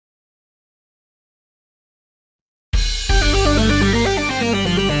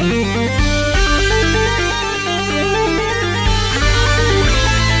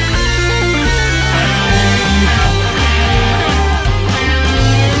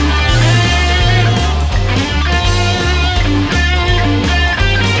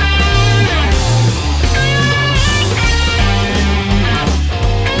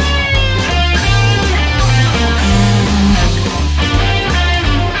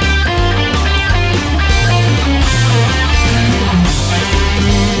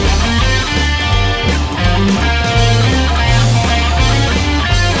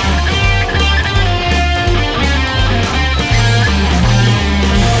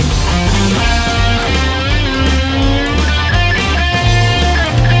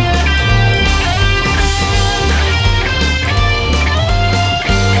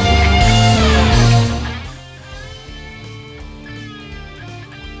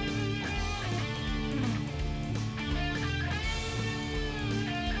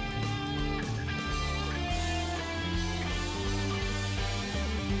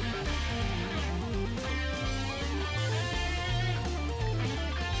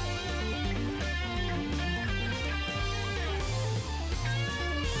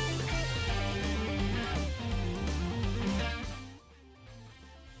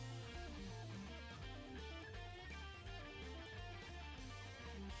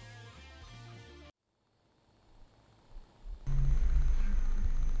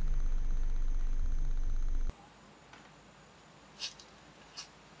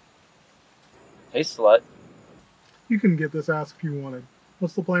Hey, slut. You can get this ass if you wanted.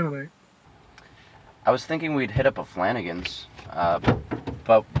 What's the plan tonight? I was thinking we'd hit up a Flanagan's,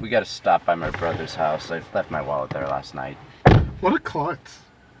 but we gotta stop by my brother's house. I left my wallet there last night. What a klutz.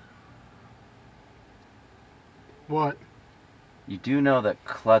 What? You do know that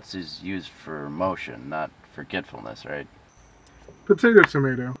klutz is used for motion, not forgetfulness, right? Potato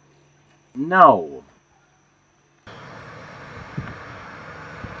tomato. No!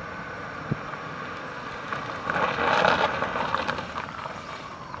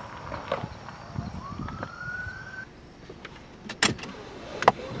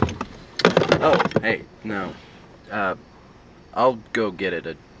 Oh, hey, no. I'll go get it.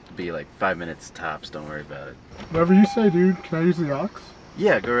 It'll be like 5 minutes tops, don't worry about it. Whatever you say, dude. Can I use the aux?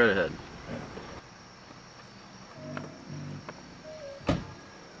 Yeah, go right ahead.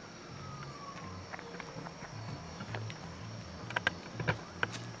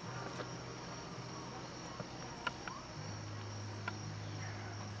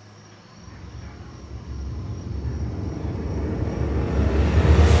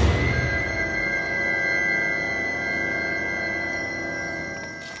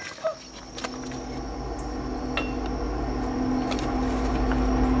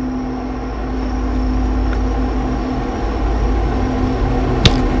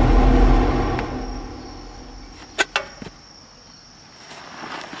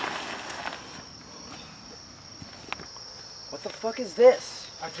 What the fuck is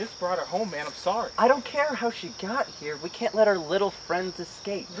this? I just brought her home, man. I'm sorry. I don't care how she got here. We can't let our little friends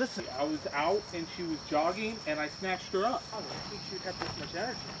escape. Listen, I was out and she was jogging and I snatched her up. I didn't think she would have this much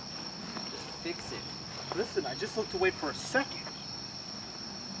energy. Just fix it. Listen, I just looked away for a second.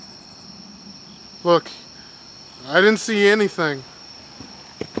 Look, I didn't see anything.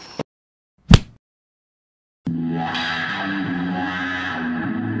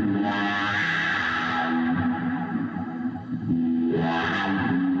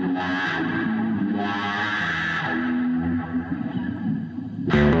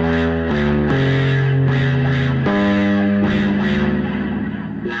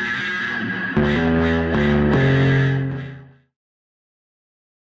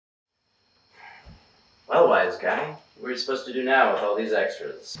 Well, wise guy, what are you supposed to do now with all these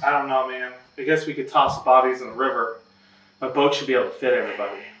extras? I don't know, man. I guess we could toss the bodies in the river. My boat should be able to fit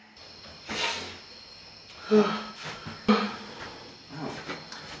everybody.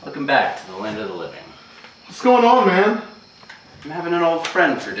 Welcome back to the land of the living. What's going on, man? I'm having an old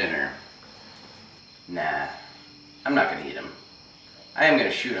friend for dinner. Nah, I'm not gonna eat him. I am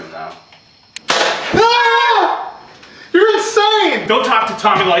gonna shoot him, though. Ah! You're insane! Don't talk to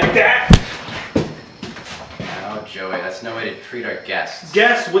Tommy like that! Oh, Joey, that's no way to treat our guests.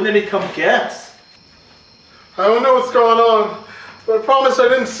 Guests? When they become guests? I don't know what's going on, but I promise I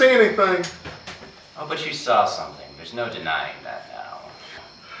didn't see anything. Oh, but you saw something. There's no denying that now.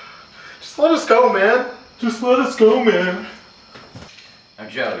 Just let us go, man. Just let us go, man. Now,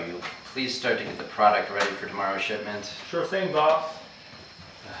 Joe, you'll please start to get the product ready for tomorrow's shipment. Sure thing, boss.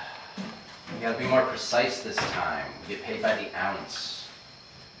 You gotta be more precise this time. You get paid by the ounce.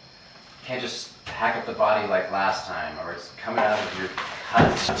 You can't just hack up the body like last time, or it's coming out of your cut.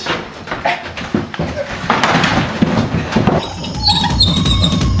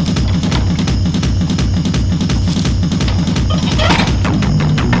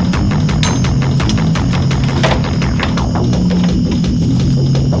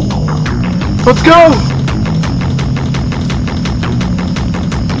 Let's go!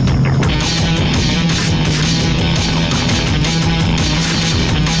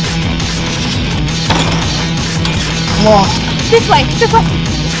 This way, this way.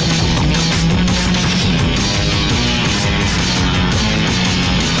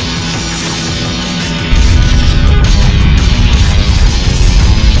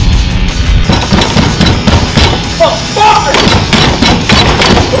 Oh, fuck!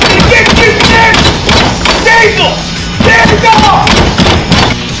 I'm gonna get you, man! Diesel! There we go!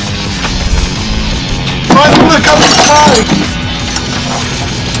 Try to look up the side!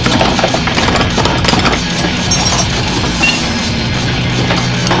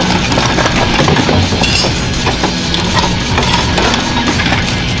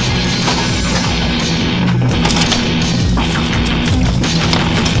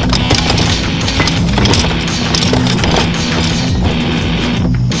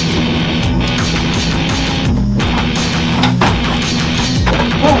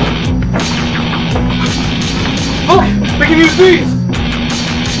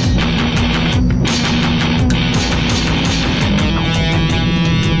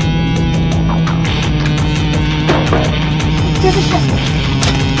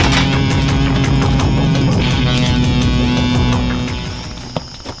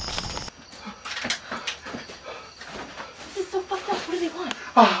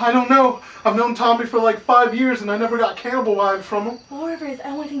 I don't know. I've known Tommy for like 5 years and I never got cannibal vibes from him. Well, whatever it is, I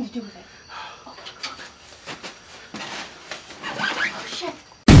don't want anything to do with it. Oh, shit.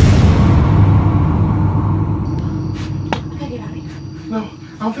 I gotta get out of here. No,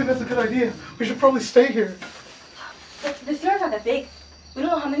 I don't think that's a good idea. We should probably stay here. But the stairs aren't that big. We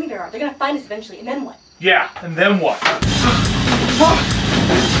don't know how many there are. They're gonna find us eventually, and then what? Yeah, and then what?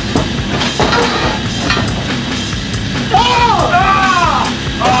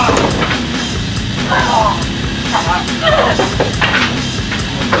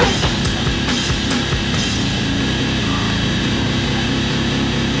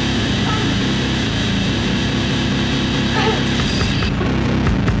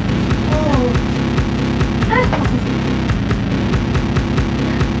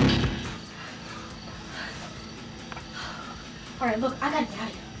 Alright, look, I gotta get out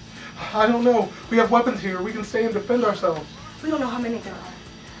of here. I don't know. We have weapons here. We can stay and defend ourselves. We don't know how many there are.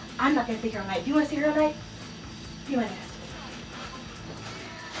 I'm not gonna stay here all night. If you wanna stay here all night, be my guest.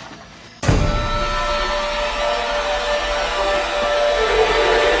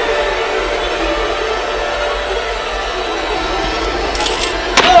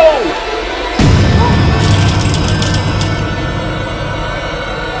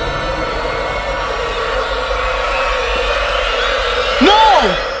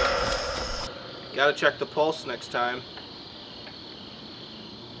 Gotta check the pulse next time.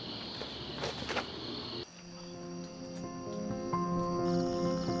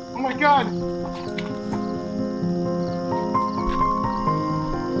 Oh my god!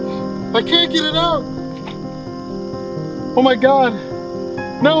 I can't get it out! Oh my god!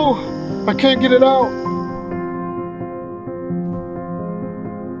 No! I can't get it out!